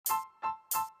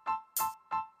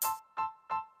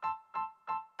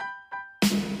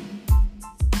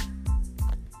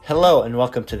Hello and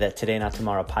welcome to the Today Not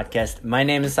Tomorrow podcast. My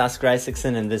name is Oscar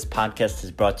Isaacson and this podcast is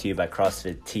brought to you by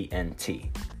CrossFit TNT.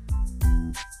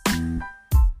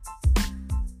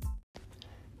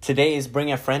 Today is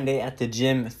Bring a Friend Day at the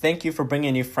gym. Thank you for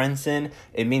bringing new friends in.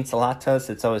 It means a lot to us.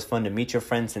 It's always fun to meet your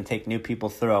friends and take new people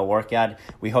through a workout.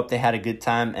 We hope they had a good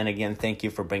time, and again, thank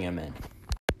you for bringing them in.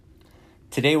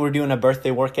 Today we're doing a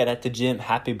birthday workout at the gym.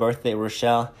 Happy birthday,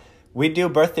 Rochelle. We do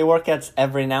birthday workouts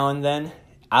every now and then.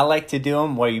 I like to do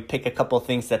them where you pick a couple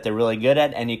things that they're really good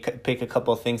at and you pick a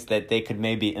couple things that they could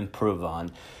maybe improve on.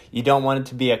 You don't want it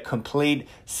to be a complete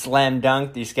slam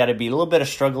dunk. There's got to be a little bit of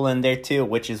struggle in there too,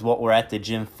 which is what we're at the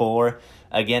gym for.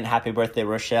 Again, happy birthday,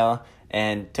 Rochelle.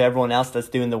 And to everyone else that's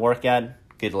doing the workout,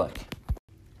 good luck.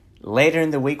 Later in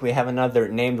the week, we have another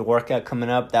named workout coming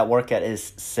up. That workout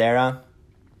is Sarah.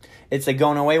 It's a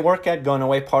going away workout, going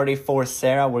away party for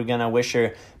Sarah. We're going to wish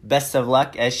her best of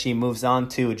luck as she moves on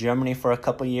to Germany for a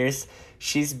couple years.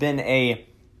 She's been a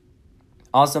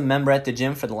awesome member at the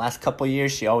gym for the last couple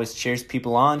years. She always cheers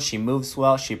people on. She moves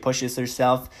well. She pushes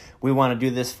herself. We want to do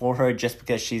this for her just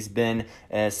because she's been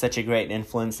such a great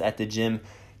influence at the gym.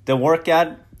 The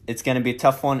workout, it's going to be a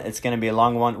tough one. It's going to be a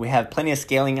long one. We have plenty of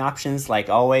scaling options like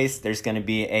always. There's going to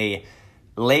be a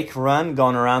lake run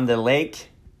going around the lake.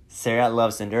 Sarah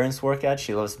loves endurance workouts.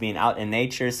 She loves being out in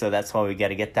nature, so that's why we got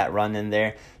to get that run in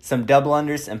there. Some double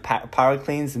unders and power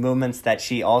cleans, movements that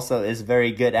she also is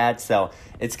very good at. So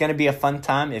it's going to be a fun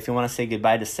time. If you want to say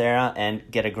goodbye to Sarah and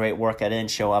get a great workout in,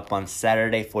 show up on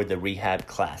Saturday for the rehab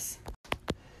class.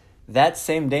 That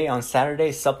same day on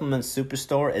Saturday, Supplement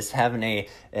Superstore is having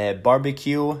a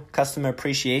barbecue customer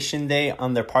appreciation day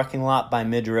on their parking lot by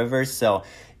Mid River. So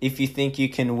if you think you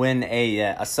can win a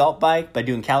assault bike by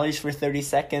doing calories for 30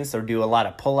 seconds or do a lot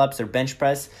of pull-ups or bench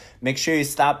press, make sure you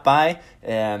stop by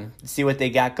and see what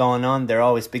they got going on. They're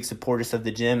always big supporters of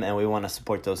the gym, and we want to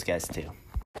support those guys too.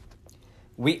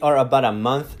 We are about a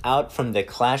month out from the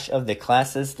Clash of the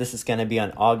Classes. This is going to be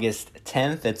on August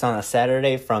 10th. It's on a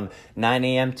Saturday from 9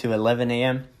 a.m. to 11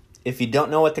 a.m. If you don't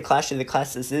know what the Clash of the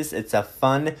Classes is, it's a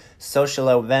fun social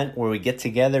event where we get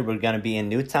together. We're going to be in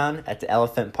Newtown at the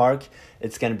Elephant Park.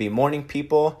 It's going to be morning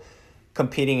people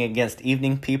competing against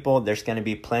evening people. There's going to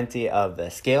be plenty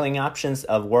of scaling options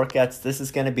of workouts. This is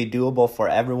going to be doable for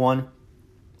everyone.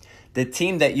 The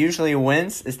team that usually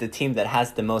wins is the team that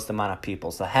has the most amount of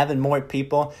people. So having more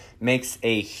people makes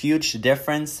a huge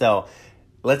difference. So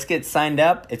let's get signed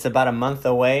up. It's about a month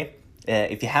away.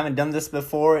 If you haven't done this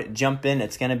before, jump in.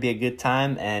 It's going to be a good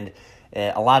time. And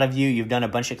a lot of you've done a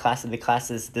bunch of Clash of the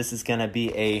Classes. This is going to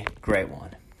be a great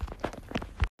one.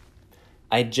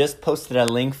 I just posted a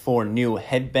link for new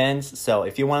headbands. So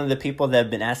if you're one of the people that have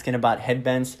been asking about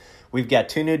headbands, we've got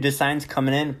 2 new designs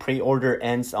coming in. Pre-order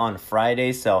ends on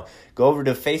Friday. So go over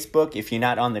to Facebook. If you're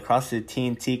not on the CrossFit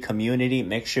TNT community,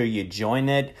 make sure you join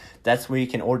it. That's where you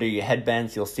can order your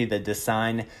headbands. You'll see the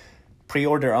design.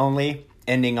 Pre-order only,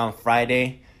 ending on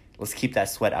Friday. Let's keep that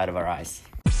sweat out of our eyes.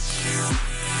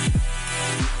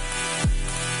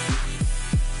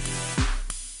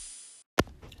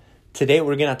 Today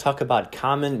we're going to talk about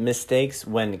common mistakes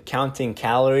when counting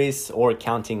calories or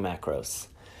counting macros.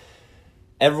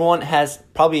 Everyone has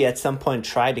probably at some point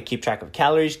tried to keep track of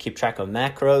calories, keep track of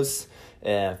macros.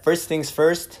 First things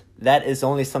first, that is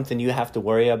only something you have to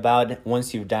worry about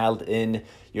once you've dialed in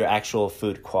your actual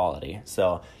food quality.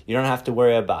 So you don't have to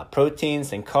worry about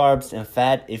proteins and carbs and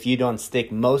fat if you don't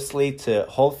stick mostly to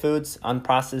whole foods,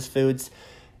 unprocessed foods.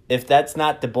 If that's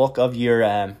not the bulk of your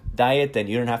diet, then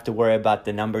you don't have to worry about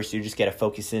the numbers. You just got to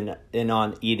focus in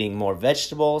on eating more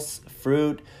vegetables,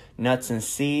 fruit, nuts and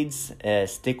seeds.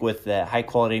 Stick with high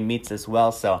quality meats as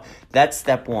well. So that's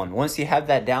step one. Once you have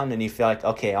that down and you feel like,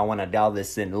 okay, I want to dial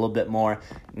this in a little bit more,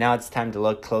 now it's time to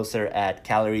look closer at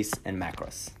calories and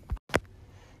macros.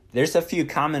 There's a few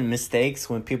common mistakes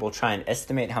when people try and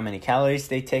estimate how many calories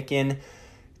they take in.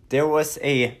 There was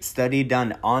a study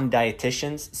done on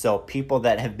dietitians, so people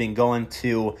that have been going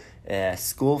to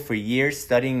school for years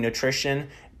studying nutrition.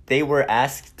 They were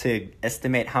asked to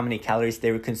estimate how many calories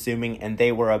they were consuming, and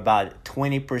they were about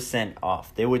 20%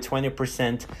 off. They were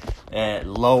 20%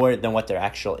 lower than what their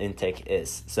actual intake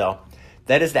is. So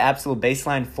that is the absolute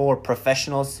baseline for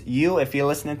professionals. If you're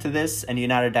listening to this and you're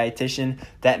not a dietitian,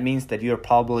 that means that you're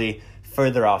probably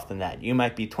further off than that. You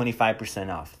might be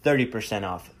 25% off, 30%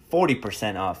 off,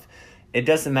 40% off. It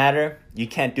doesn't matter. You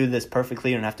can't do this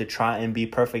perfectly. You don't have to try and be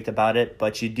perfect about it,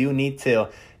 but you do need to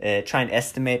try and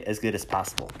estimate as good as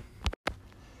possible.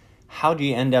 How do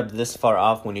you end up this far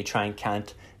off when you try and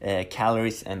count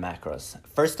calories and macros?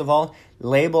 First of all,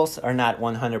 labels are not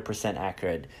 100%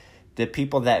 accurate. The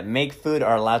people that make food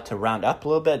are allowed to round up a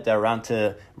little bit. They're allowed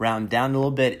to round down a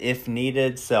little bit if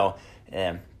needed. So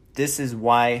this is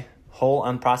why whole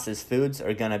unprocessed foods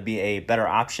are going to be a better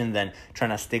option than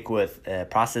trying to stick with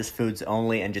processed foods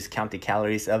only and just count the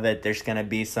calories of it. There's going to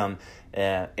be some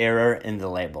error in the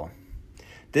label.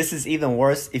 This is even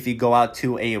worse if you go out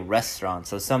to a restaurant.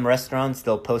 So some restaurants,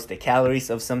 they'll post the calories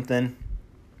of something.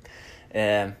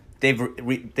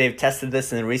 They've tested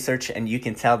this in research, and you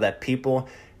can tell that people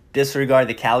disregard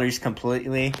the calories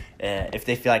completely. If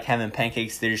they feel like having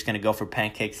pancakes, they're just going to go for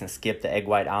pancakes and skip the egg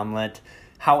white omelet.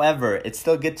 However, it's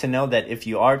still good to know that if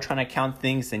you are trying to count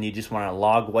things and you just want to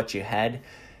log what you had,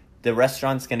 the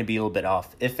restaurant's going to be a little bit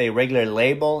off. If a regular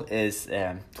label is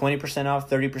 20% off,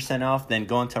 30% off, then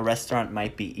going to a restaurant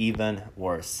might be even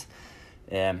worse.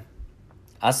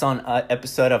 I saw an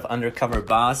episode of Undercover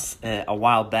Boss a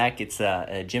while back. It's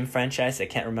a gym franchise. I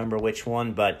can't remember which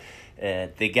one, but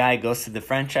the guy goes to the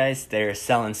franchise. They're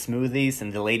selling smoothies,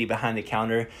 and the lady behind the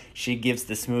counter, she gives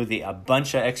the smoothie a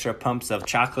bunch of extra pumps of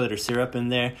chocolate or syrup in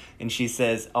there, and she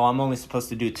says, "Oh, I'm only supposed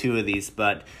to do 2 of these,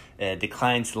 but the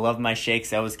clients love my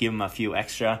shakes. I always give them a few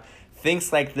extra."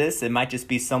 Things like this, it might just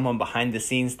be someone behind the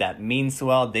scenes that means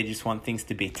well. They just want things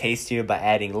to be tastier by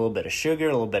adding a little bit of sugar,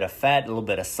 a little bit of fat, a little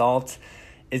bit of salt.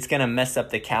 It's going to mess up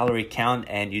the calorie count,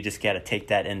 and you just got to take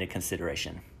that into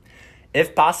consideration.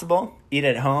 If possible, eat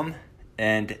at home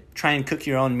and try and cook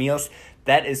your own meals.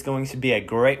 That is going to be a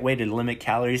great way to limit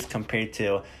calories compared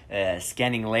to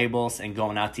scanning labels and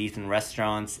going out to eat in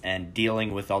restaurants and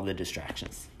dealing with all the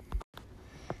distractions.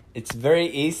 It's very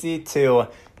easy to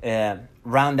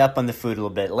round up on the food a little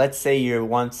bit. Let's say you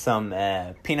want some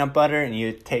peanut butter, and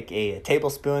you take a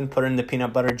tablespoon, put it in the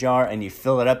peanut butter jar, and you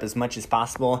fill it up as much as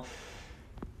possible.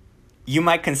 You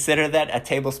might consider that a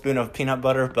tablespoon of peanut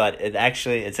butter, but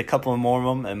it's a couple more of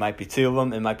them. It might be 2 of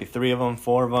them. It might be 3 of them,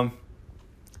 4 of them.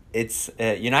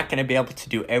 You're not going to be able to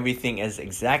do everything as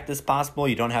exact as possible.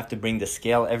 You don't have to bring the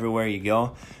scale everywhere you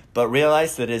go. But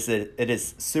realize that it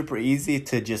is super easy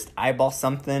to just eyeball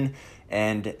something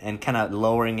and kind of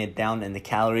lowering it down in the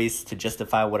calories to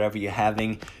justify whatever you're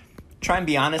having. Try and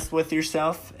be honest with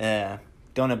yourself.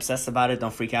 Don't obsess about it.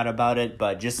 Don't freak out about it.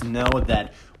 But just know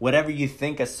that whatever you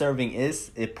think a serving is,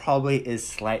 it probably is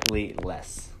slightly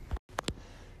less.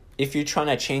 If you're trying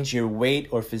to change your weight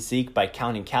or physique by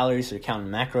counting calories or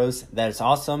counting macros, that's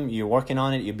awesome. You're working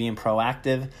on it. You're being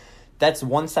proactive. That's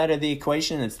one side of the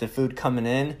equation. It's the food coming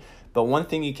in. But one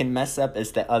thing you can mess up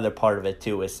is the other part of it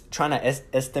too, is trying to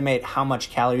estimate how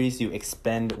much calories you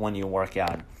expend when you work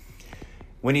out.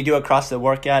 When you do a CrossFit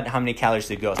workout, how many calories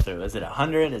do you go through? Is it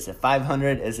 100? Is it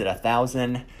 500? Is it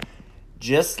 1,000?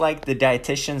 Just like the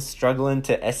dietitian struggling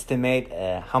to estimate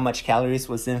how much calories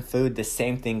was in food, the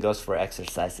same thing goes for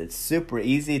exercise. It's super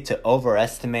easy to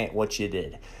overestimate what you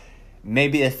did.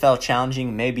 Maybe it felt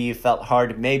challenging. Maybe you felt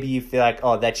hard. Maybe you feel like,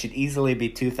 oh, that should easily be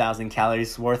 2,000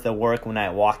 calories worth of work when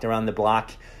I walked around the block.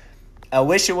 I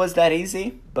wish it was that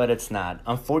easy, but it's not.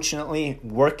 Unfortunately,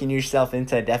 working yourself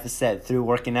into a deficit through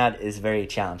working out is very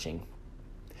challenging.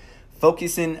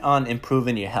 Focusing on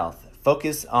improving your health.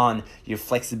 Focus on your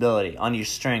flexibility, on your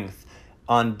strength,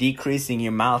 on decreasing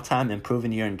your mile time,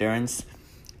 improving your endurance.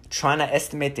 Trying to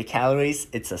estimate the calories,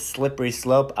 it's a slippery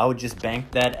slope. I would just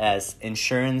bank that as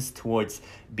insurance towards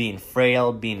being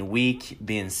frail, being weak,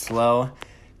 being slow.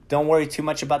 Don't worry too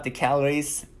much about the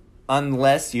calories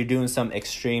unless you're doing some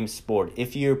extreme sport.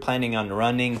 If you're planning on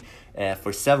running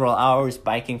for several hours,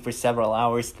 biking for several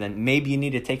hours, then maybe you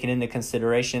need to take it into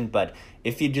consideration. But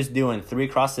if you're just doing 3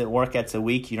 CrossFit workouts a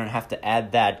week, you don't have to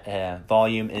add that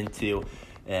volume into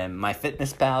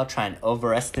MyFitnessPal, try and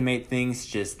overestimate things.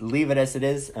 Just leave it as it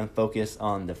is and focus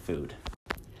on the food.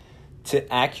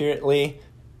 To accurately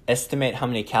estimate how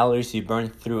many calories you burn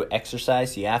through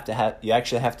exercise, you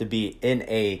actually have to be in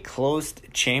a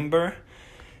closed chamber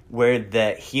where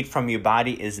the heat from your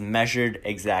body is measured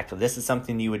exactly. This is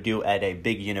something you would do at a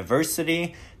big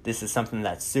university. This is something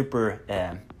that's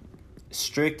super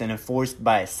strict and enforced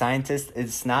by a scientist.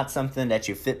 It's not something that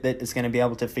your Fitbit is going to be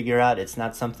able to figure out. It's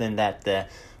not something that the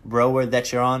rower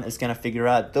that you're on is going to figure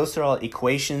out. Those are all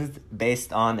equations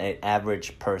based on an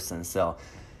average person. So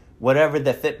whatever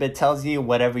the Fitbit tells you,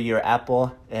 whatever your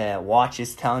Apple Watch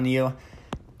is telling you,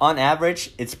 on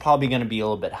average, it's probably going to be a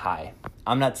little bit high.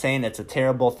 I'm not saying it's a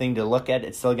terrible thing to look at.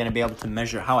 It's still going to be able to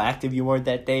measure how active you were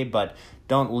that day, but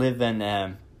don't live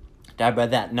and die by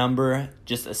that number.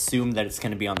 Just assume that it's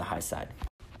going to be on the high side.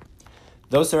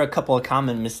 Those are a couple of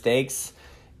common mistakes.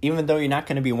 Even though you're not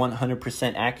going to be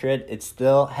 100% accurate, it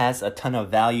still has a ton of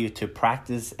value to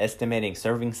practice estimating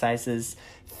serving sizes,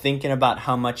 thinking about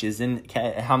how much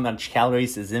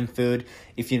calories is in food.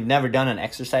 If you've never done an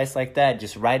exercise like that,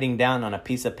 just writing down on a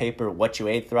piece of paper what you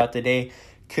ate throughout the day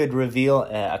could reveal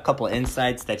a couple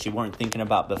insights that you weren't thinking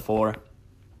about before.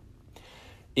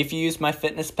 If you use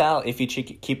MyFitnessPal, if you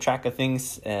keep track of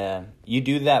things, you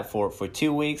do that for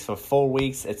 2 weeks, for 4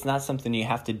 weeks. It's not something you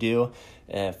have to do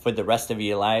for the rest of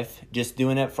your life. Just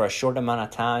doing it for a short amount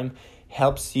of time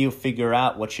helps you figure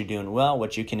out what you're doing well,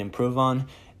 what you can improve on.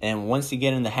 And once you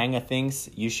get in the hang of things,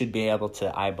 you should be able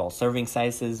to eyeball serving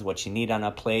sizes, what you need on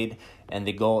a plate, and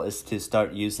the goal is to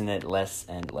start using it less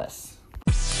and less.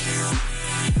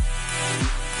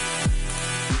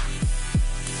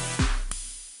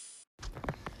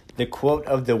 The quote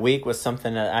of the week was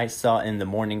something that I saw in the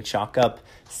Morning Chalk Up.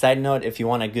 Side note, if you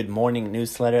want a good morning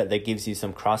newsletter that gives you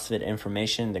some CrossFit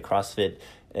information, the CrossFit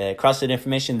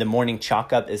information, the Morning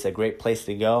Chalk Up is a great place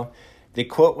to go. The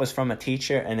quote was from a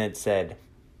teacher, and it said,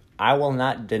 "I will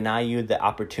not deny you the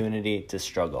opportunity to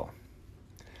struggle."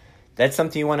 That's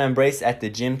something you want to embrace at the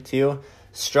gym too.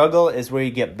 Struggle is where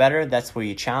you get better. That's where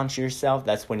you challenge yourself.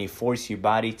 That's when you force your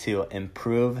body to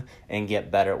improve and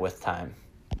get better with time.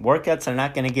 Workouts are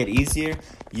not going to get easier.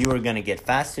 You are going to get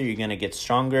faster. You're going to get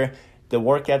stronger. The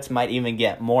workouts might even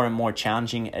get more and more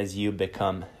challenging as you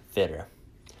become fitter.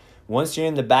 Once you're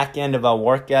in the back end of a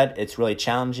workout, it's really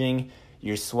challenging.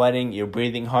 You're sweating, you're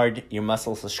breathing hard, your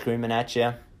muscles are screaming at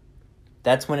you.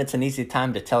 That's when it's an easy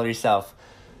time to tell yourself,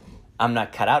 I'm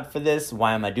not cut out for this.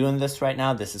 Why am I doing this right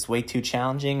now? This is way too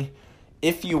challenging.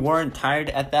 If you weren't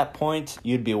tired at that point,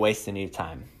 you'd be wasting your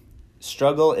time.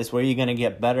 Struggle is where you're going to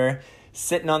get better.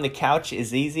 Sitting on the couch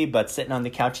is easy, but sitting on the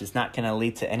couch is not going to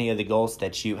lead to any of the goals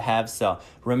that you have. So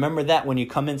remember that when you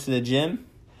come into the gym.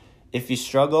 If you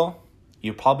struggle,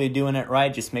 you're probably doing it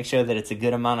right. Just make sure that it's a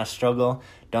good amount of struggle.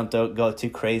 Don't go too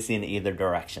crazy in either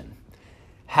direction.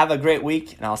 Have a great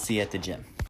week, and I'll see you at the gym.